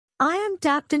I am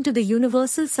tapped into the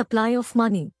universal supply of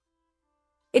money.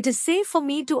 It is safe for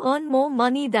me to earn more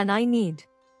money than I need.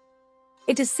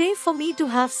 It is safe for me to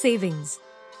have savings.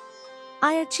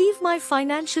 I achieve my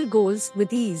financial goals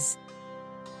with ease.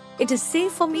 It is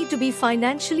safe for me to be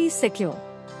financially secure.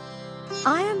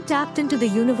 I am tapped into the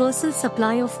universal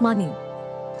supply of money.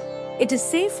 It is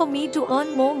safe for me to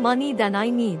earn more money than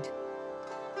I need.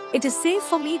 It is safe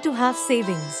for me to have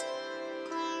savings.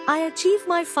 I achieve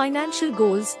my financial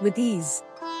goals with ease.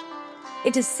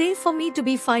 It is safe for me to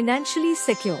be financially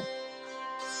secure.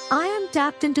 I am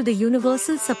tapped into the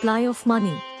universal supply of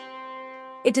money.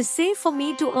 It is safe for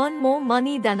me to earn more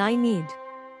money than I need.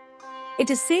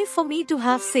 It is safe for me to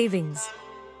have savings.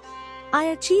 I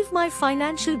achieve my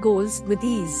financial goals with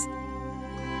ease.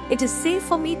 It is safe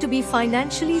for me to be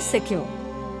financially secure.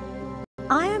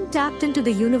 I am tapped into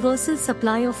the universal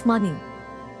supply of money.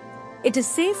 It is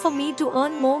safe for me to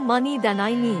earn more money than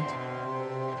I need.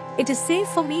 It is safe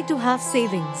for me to have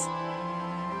savings.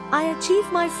 I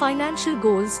achieve my financial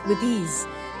goals with ease.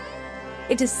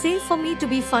 It is safe for me to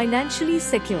be financially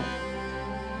secure.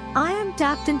 I am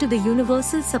tapped into the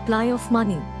universal supply of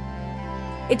money.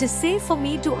 It is safe for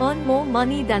me to earn more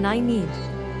money than I need.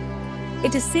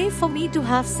 It is safe for me to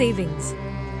have savings.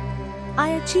 I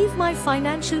achieve my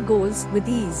financial goals with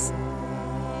ease.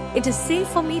 It is safe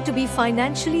for me to be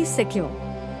financially secure.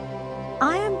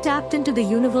 I am tapped into the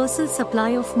universal supply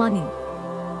of money.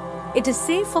 It is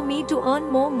safe for me to earn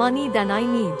more money than I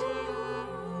need.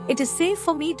 It is safe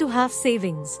for me to have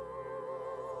savings.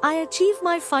 I achieve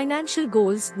my financial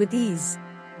goals with ease.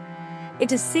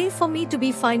 It is safe for me to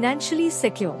be financially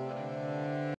secure.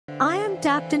 I am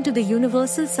tapped into the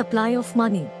universal supply of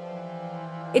money.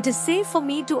 It is safe for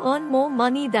me to earn more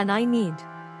money than I need.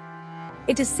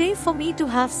 It is safe for me to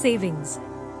have savings.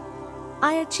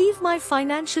 I achieve my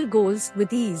financial goals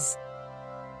with ease.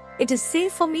 It is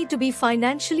safe for me to be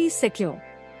financially secure.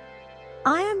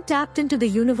 I am tapped into the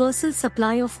universal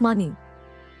supply of money.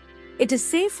 It is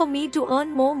safe for me to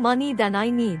earn more money than I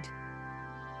need.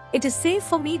 It is safe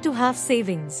for me to have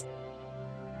savings.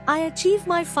 I achieve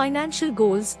my financial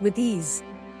goals with ease.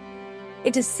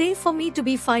 It is safe for me to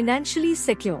be financially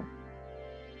secure.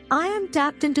 I am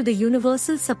tapped into the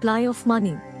universal supply of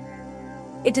money.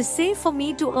 It is safe for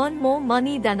me to earn more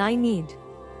money than I need.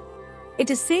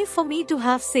 It is safe for me to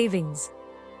have savings.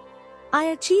 I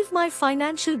achieve my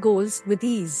financial goals with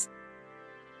ease.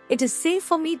 It is safe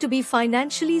for me to be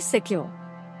financially secure.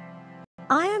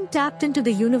 I am tapped into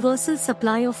the universal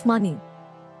supply of money.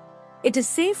 It is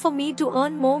safe for me to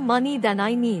earn more money than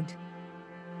I need.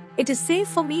 It is safe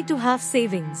for me to have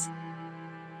savings.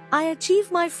 I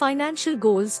achieve my financial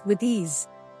goals with ease.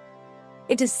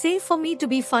 It is safe for me to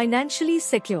be financially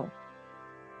secure.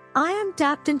 I am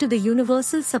tapped into the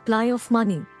universal supply of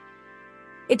money.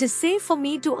 It is safe for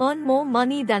me to earn more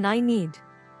money than I need.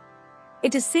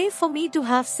 It is safe for me to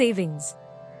have savings.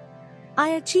 I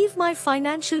achieve my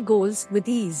financial goals with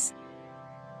ease.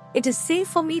 It is safe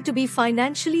for me to be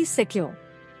financially secure.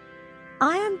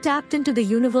 I am tapped into the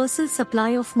universal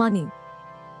supply of money.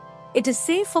 It is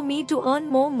safe for me to earn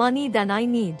more money than I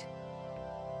need.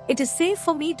 It is safe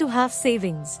for me to have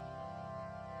savings.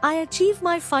 I achieve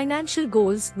my financial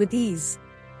goals with ease.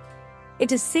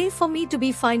 It is safe for me to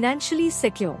be financially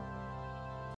secure.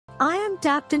 I am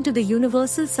tapped into the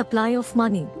universal supply of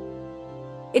money.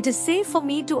 It is safe for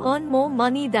me to earn more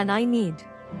money than I need.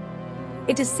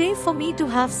 It is safe for me to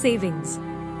have savings.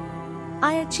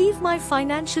 I achieve my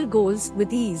financial goals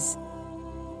with ease.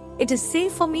 It is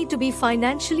safe for me to be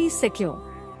financially secure.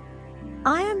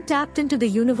 I am tapped into the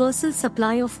universal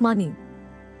supply of money.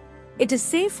 It is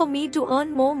safe for me to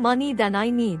earn more money than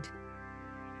I need.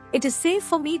 It is safe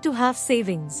for me to have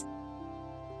savings.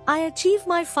 I achieve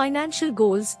my financial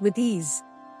goals with ease.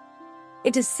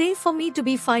 It is safe for me to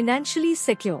be financially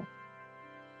secure.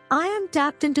 I am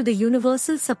tapped into the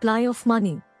universal supply of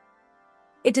money.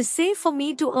 It is safe for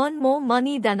me to earn more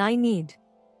money than I need.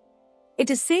 It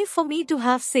is safe for me to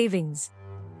have savings.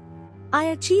 I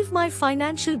achieve my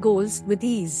financial goals with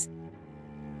ease.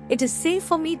 It is safe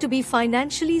for me to be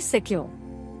financially secure.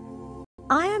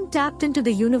 I am tapped into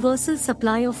the universal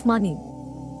supply of money.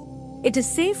 It is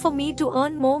safe for me to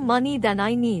earn more money than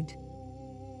I need.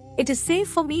 It is safe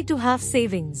for me to have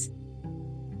savings.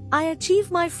 I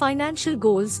achieve my financial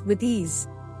goals with ease.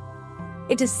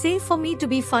 It is safe for me to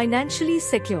be financially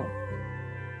secure.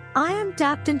 I am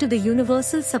tapped into the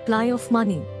universal supply of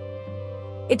money.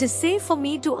 It is safe for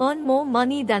me to earn more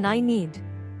money than I need.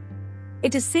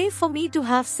 It is safe for me to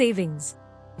have savings.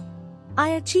 I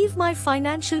achieve my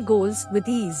financial goals with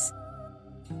ease.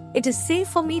 It is safe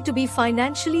for me to be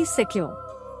financially secure.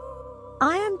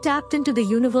 I am tapped into the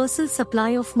universal supply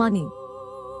of money.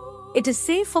 It is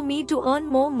safe for me to earn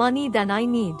more money than I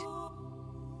need.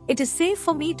 It is safe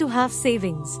for me to have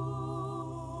savings.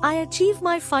 I achieve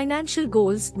my financial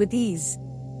goals with ease.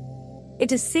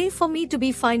 It is safe for me to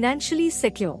be financially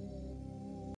secure.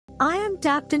 I am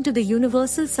tapped into the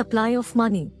universal supply of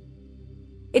money.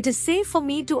 It is safe for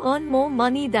me to earn more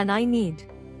money than I need.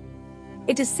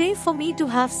 It is safe for me to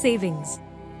have savings.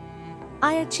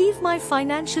 I achieve my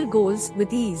financial goals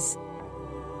with ease.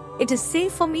 It is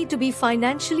safe for me to be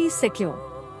financially secure.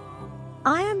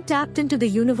 I am tapped into the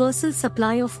universal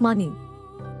supply of money.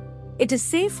 It is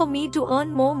safe for me to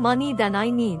earn more money than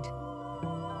I need.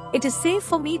 It is safe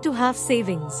for me to have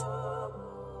savings.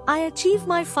 I achieve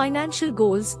my financial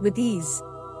goals with ease.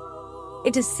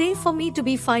 It is safe for me to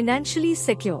be financially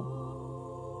secure.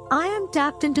 I am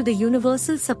tapped into the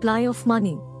universal supply of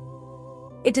money.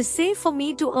 It is safe for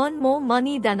me to earn more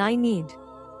money than I need.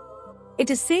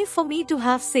 It is safe for me to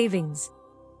have savings.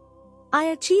 I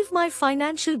achieve my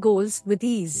financial goals with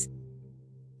ease.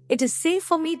 It is safe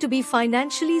for me to be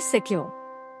financially secure.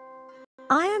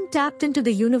 I am tapped into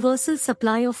the universal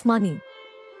supply of money.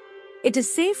 It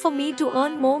is safe for me to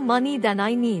earn more money than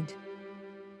I need.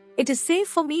 It is safe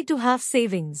for me to have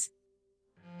savings.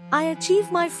 I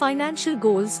achieve my financial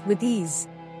goals with ease.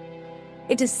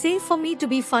 It is safe for me to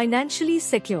be financially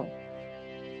secure.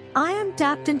 I am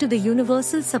tapped into the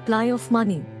universal supply of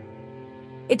money.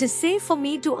 It is safe for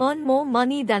me to earn more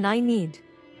money than I need.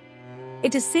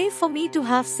 It is safe for me to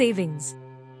have savings.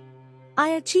 I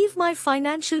achieve my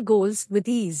financial goals with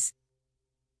ease.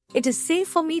 It is safe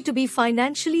for me to be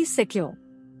financially secure.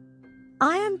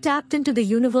 I am tapped into the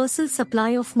universal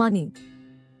supply of money.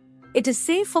 It is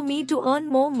safe for me to earn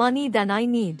more money than I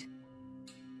need.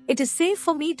 It is safe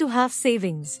for me to have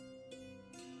savings.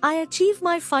 I achieve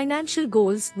my financial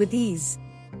goals with ease.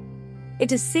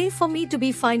 It is safe for me to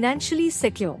be financially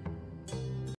secure.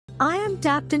 I am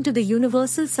tapped into the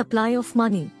universal supply of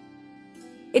money.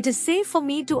 It is safe for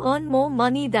me to earn more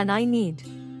money than I need.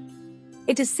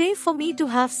 It is safe for me to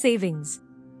have savings.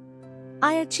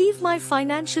 I achieve my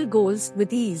financial goals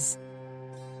with ease.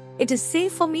 It is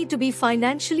safe for me to be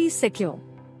financially secure.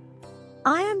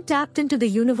 I am tapped into the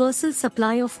universal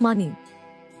supply of money.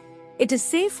 It is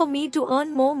safe for me to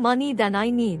earn more money than I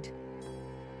need.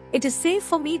 It is safe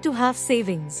for me to have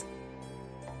savings.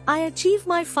 I achieve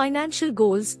my financial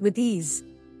goals with ease.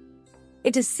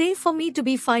 It is safe for me to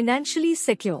be financially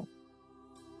secure.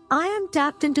 I am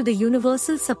tapped into the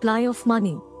universal supply of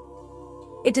money.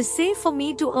 It is safe for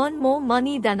me to earn more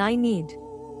money than I need.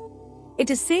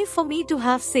 It is safe for me to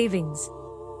have savings.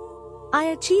 I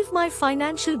achieve my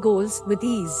financial goals with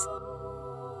ease.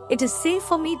 It is safe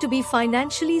for me to be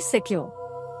financially secure.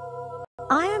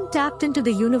 I am tapped into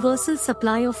the universal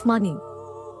supply of money.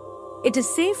 It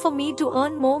is safe for me to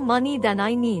earn more money than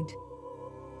I need.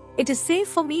 It is safe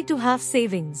for me to have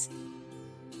savings.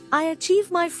 I achieve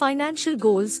my financial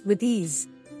goals with ease.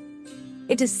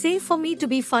 It is safe for me to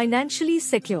be financially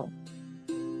secure.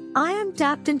 I am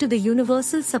tapped into the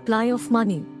universal supply of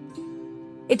money.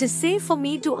 It is safe for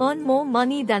me to earn more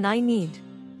money than I need.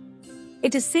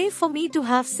 It is safe for me to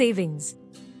have savings.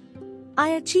 I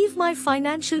achieve my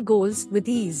financial goals with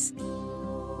ease.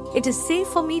 It is safe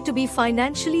for me to be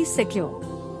financially secure.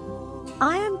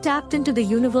 I am tapped into the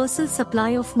universal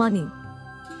supply of money.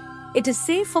 It is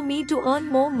safe for me to earn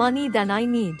more money than I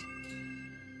need.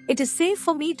 It is safe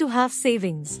for me to have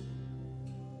savings.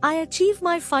 I achieve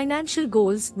my financial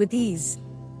goals with ease.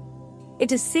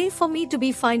 It is safe for me to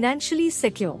be financially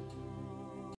secure.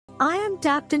 I am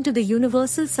tapped into the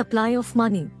universal supply of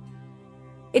money.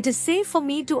 It is safe for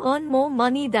me to earn more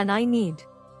money than I need.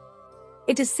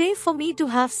 It is safe for me to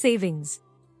have savings.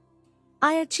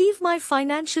 I achieve my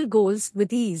financial goals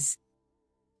with ease.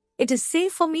 It is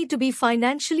safe for me to be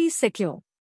financially secure.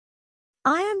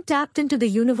 I am tapped into the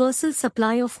universal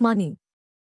supply of money.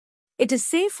 It is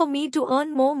safe for me to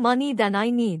earn more money than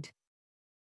I need.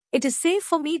 It is safe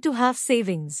for me to have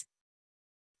savings.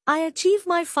 I achieve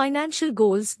my financial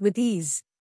goals with ease.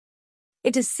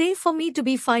 It is safe for me to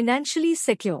be financially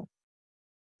secure.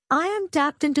 I am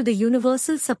tapped into the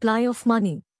universal supply of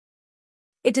money.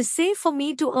 It is safe for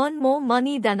me to earn more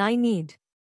money than I need.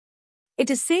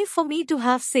 It is safe for me to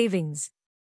have savings.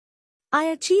 I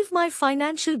achieve my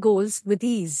financial goals with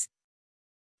ease.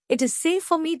 It is safe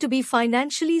for me to be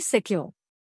financially secure.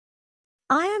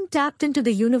 I am tapped into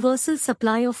the universal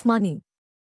supply of money.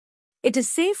 It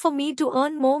is safe for me to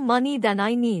earn more money than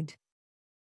I need.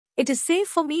 It is safe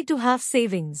for me to have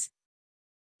savings.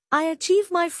 I achieve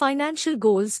my financial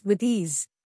goals with ease.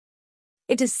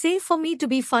 It is safe for me to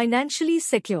be financially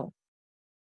secure.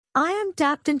 I am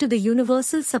tapped into the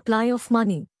universal supply of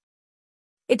money.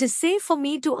 It is safe for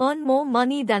me to earn more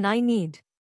money than I need.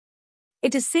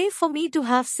 It is safe for me to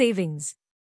have savings.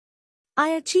 I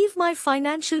achieve my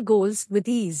financial goals with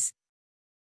ease.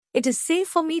 It is safe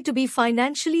for me to be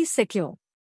financially secure.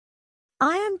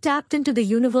 I am tapped into the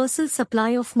universal supply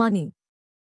of money.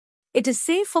 It is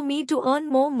safe for me to earn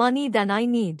more money than I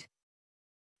need.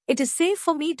 It is safe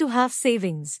for me to have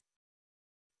savings.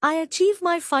 I achieve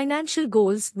my financial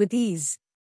goals with ease.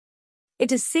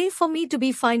 It is safe for me to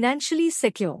be financially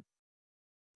secure.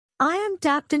 I am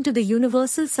tapped into the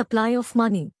universal supply of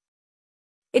money.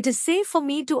 It is safe for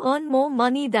me to earn more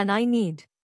money than I need.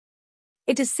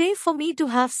 It is safe for me to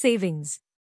have savings.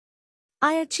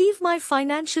 I achieve my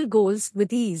financial goals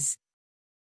with ease.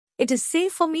 It is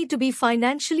safe for me to be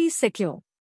financially secure.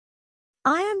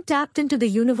 I am tapped into the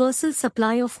universal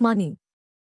supply of money.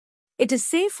 It is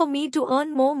safe for me to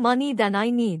earn more money than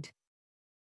I need.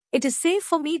 It is safe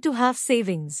for me to have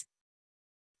savings.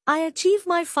 I achieve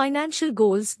my financial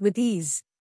goals with ease.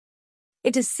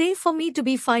 It is safe for me to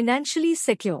be financially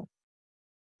secure.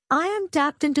 I am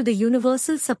tapped into the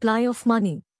universal supply of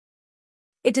money.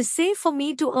 It is safe for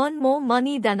me to earn more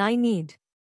money than I need.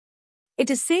 It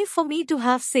is safe for me to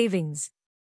have savings.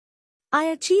 I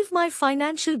achieve my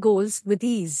financial goals with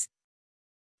ease.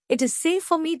 It is safe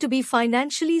for me to be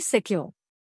financially secure.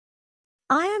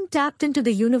 I am tapped into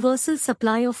the universal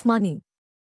supply of money.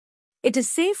 It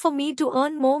is safe for me to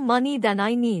earn more money than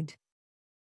I need.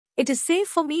 It is safe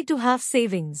for me to have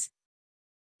savings.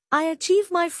 I achieve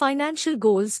my financial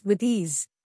goals with ease.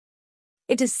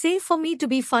 It is safe for me to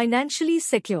be financially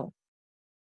secure.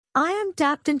 I am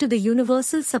tapped into the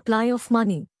universal supply of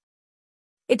money.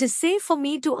 It is safe for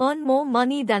me to earn more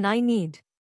money than I need.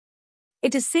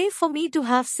 It is safe for me to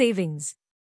have savings.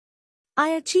 I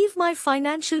achieve my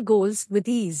financial goals with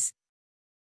ease.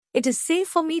 It is safe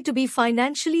for me to be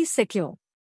financially secure.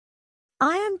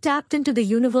 I am tapped into the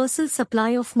universal supply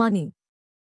of money.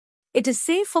 It is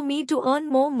safe for me to earn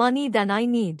more money than I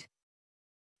need.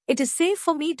 It is safe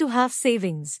for me to have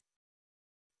savings.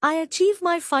 I achieve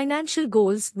my financial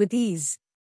goals with ease.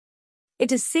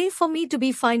 It is safe for me to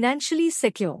be financially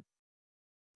secure.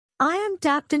 I am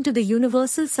tapped into the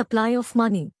universal supply of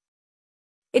money.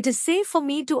 It is safe for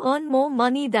me to earn more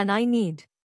money than I need.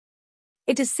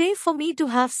 It is safe for me to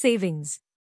have savings.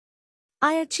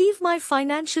 I achieve my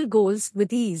financial goals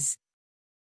with ease.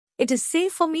 It is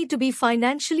safe for me to be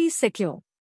financially secure.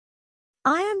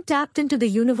 I am tapped into the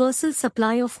universal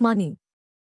supply of money.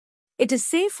 It is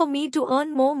safe for me to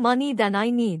earn more money than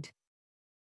I need.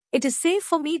 It is safe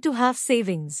for me to have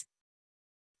savings.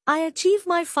 I achieve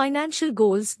my financial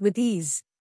goals with ease.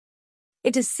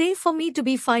 It is safe for me to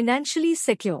be financially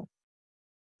secure.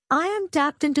 I am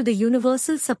tapped into the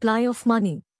universal supply of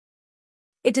money.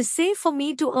 It is safe for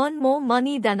me to earn more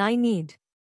money than I need.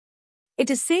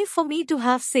 It is safe for me to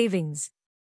have savings.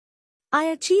 I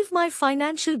achieve my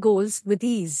financial goals with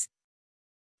ease.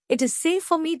 It is safe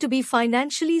for me to be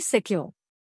financially secure.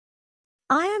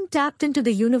 I am tapped into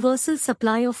the universal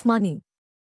supply of money.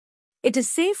 It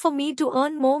is safe for me to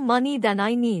earn more money than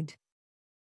I need.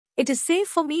 It is safe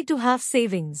for me to have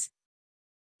savings.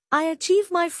 I achieve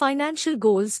my financial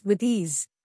goals with ease.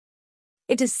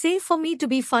 It is safe for me to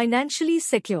be financially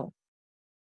secure.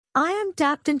 I am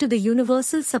tapped into the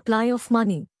universal supply of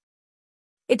money.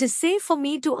 It is safe for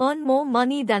me to earn more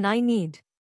money than I need.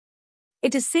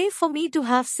 It is safe for me to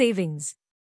have savings.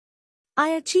 I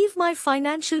achieve my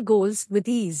financial goals with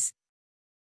ease.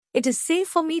 It is safe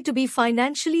for me to be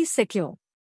financially secure.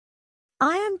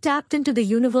 I am tapped into the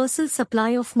universal supply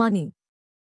of money.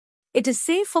 It is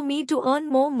safe for me to earn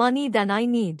more money than I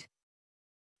need.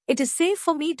 It is safe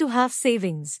for me to have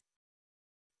savings.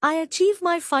 I achieve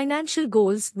my financial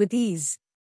goals with ease.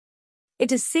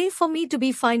 It is safe for me to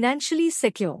be financially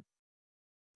secure.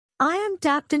 I am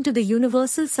tapped into the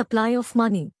universal supply of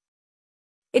money.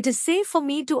 It is safe for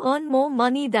me to earn more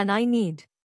money than I need.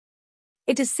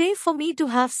 It is safe for me to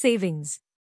have savings.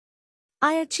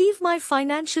 I achieve my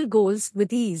financial goals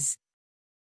with ease.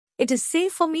 It is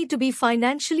safe for me to be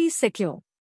financially secure.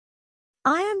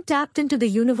 I am tapped into the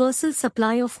universal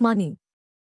supply of money.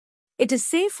 It is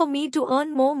safe for me to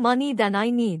earn more money than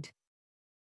I need.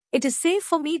 It is safe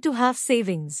for me to have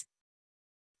savings.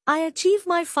 I achieve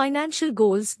my financial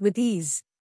goals with ease.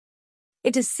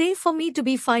 It is safe for me to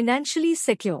be financially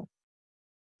secure.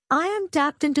 I am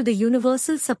tapped into the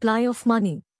universal supply of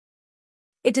money.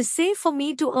 It is safe for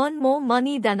me to earn more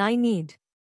money than I need.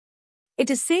 It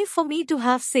is safe for me to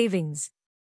have savings.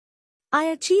 I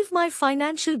achieve my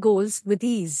financial goals with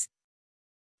ease.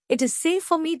 It is safe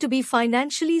for me to be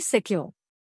financially secure.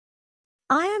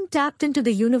 I am tapped into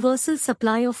the universal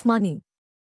supply of money.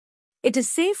 It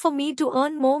is safe for me to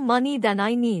earn more money than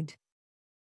I need.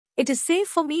 It is safe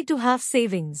for me to have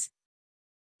savings.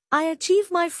 I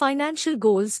achieve my financial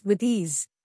goals with ease.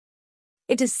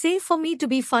 It is safe for me to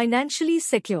be financially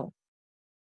secure.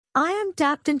 I am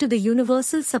tapped into the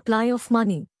universal supply of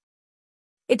money.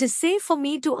 It is safe for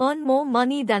me to earn more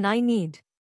money than I need.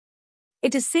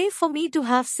 It is safe for me to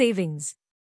have savings.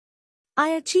 I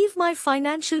achieve my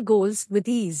financial goals with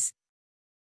ease.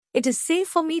 It is safe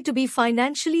for me to be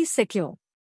financially secure.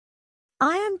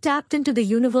 I am tapped into the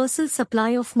universal supply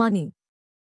of money.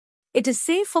 It is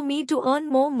safe for me to earn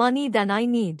more money than I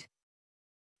need.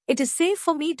 It is safe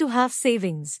for me to have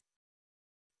savings.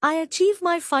 I achieve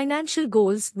my financial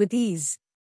goals with ease.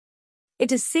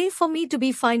 It is safe for me to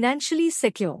be financially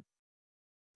secure.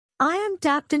 I am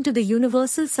tapped into the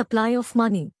universal supply of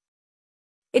money.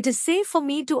 It is safe for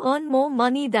me to earn more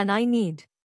money than I need.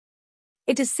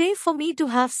 It is safe for me to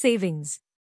have savings.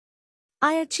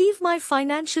 I achieve my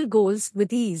financial goals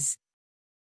with ease.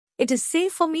 It is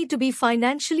safe for me to be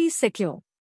financially secure.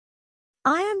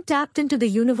 I am tapped into the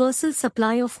universal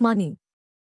supply of money.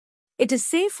 It is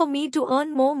safe for me to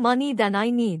earn more money than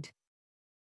I need.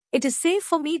 It is safe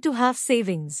for me to have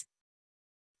savings.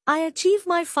 I achieve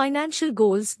my financial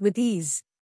goals with ease.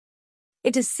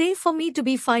 It is safe for me to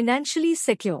be financially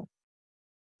secure.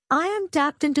 I am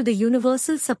tapped into the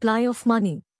universal supply of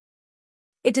money.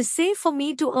 It is safe for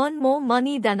me to earn more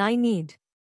money than I need.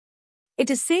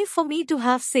 It is safe for me to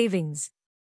have savings.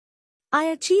 I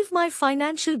achieve my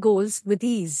financial goals with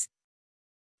ease.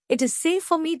 It is safe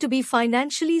for me to be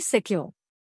financially secure.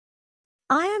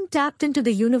 I am tapped into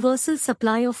the universal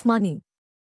supply of money.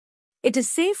 It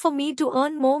is safe for me to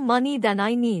earn more money than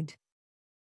I need.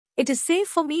 It is safe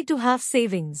for me to have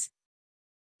savings.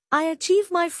 I achieve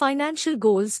my financial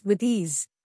goals with ease.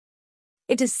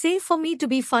 It is safe for me to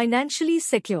be financially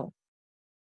secure.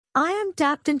 I am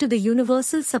tapped into the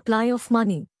universal supply of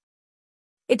money.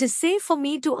 It is safe for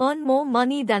me to earn more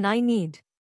money than I need.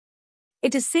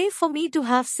 It is safe for me to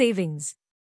have savings.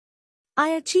 I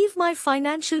achieve my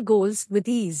financial goals with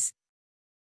ease.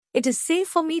 It is safe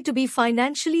for me to be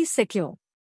financially secure.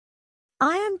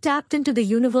 I am tapped into the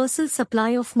universal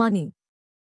supply of money.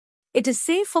 It is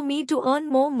safe for me to earn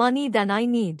more money than I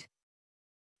need.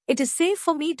 It is safe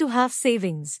for me to have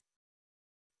savings.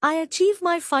 I achieve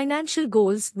my financial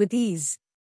goals with ease.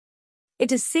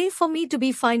 It is safe for me to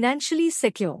be financially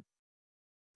secure.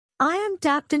 I am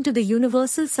tapped into the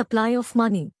universal supply of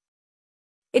money.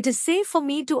 It is safe for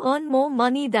me to earn more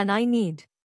money than I need.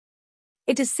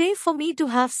 It is safe for me to have savings. I achieve my financial goals with ease.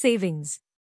 It is safe for me to be financially secure. I am tapped into the universal supply of money. It is safe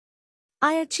for me to earn more money than I need. It is safe for me to have savings.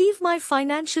 I achieve my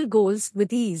financial goals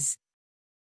with ease.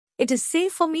 It is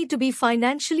safe for me to be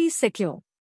financially secure.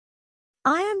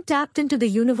 I am tapped into the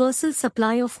universal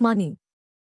supply of money.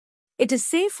 It is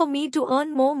safe for me to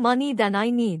earn more money than I need. It is safe for me to have savings. I achieve my financial goals with ease. It is safe for me to be financially secure. I am tapped into the universal supply of money. It is safe for me to earn more money than I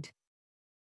need.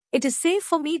 It is safe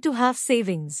for me to have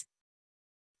savings.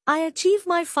 I achieve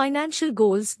my financial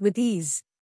goals with ease.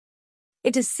 It is safe for me to have savings. I achieve my financial goals with ease. It is safe for me to have savings. I achieve my financial goals with ease. I am tapped into the universal supply of money. It is safe for me to earn more money than I need. It is safe for me to have savings. I achieve my financial goals with ease. It is safe for me to be financially secure. I am tapped into the universal supply of money. It is safe for me to earn more money than I need. It is safe for me to have savings. I achieve my financial goals with ease. It is safe for me to be financially secure. I am tapped into the universal supply of money. It is safe for me to earn more money than I need. It is safe for me to have savings. I achieve my financial goals with ease. It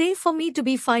is safe for me to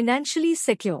be financially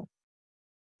secure.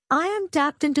 I am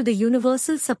tapped into the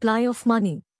universal supply of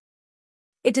money.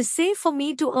 It is safe for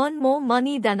me to earn more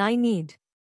money than I need.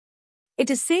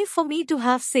 It is safe for me to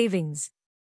have savings.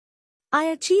 I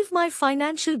achieve my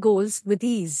financial goals with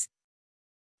ease.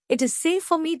 It is safe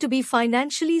for me to be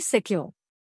financially secure.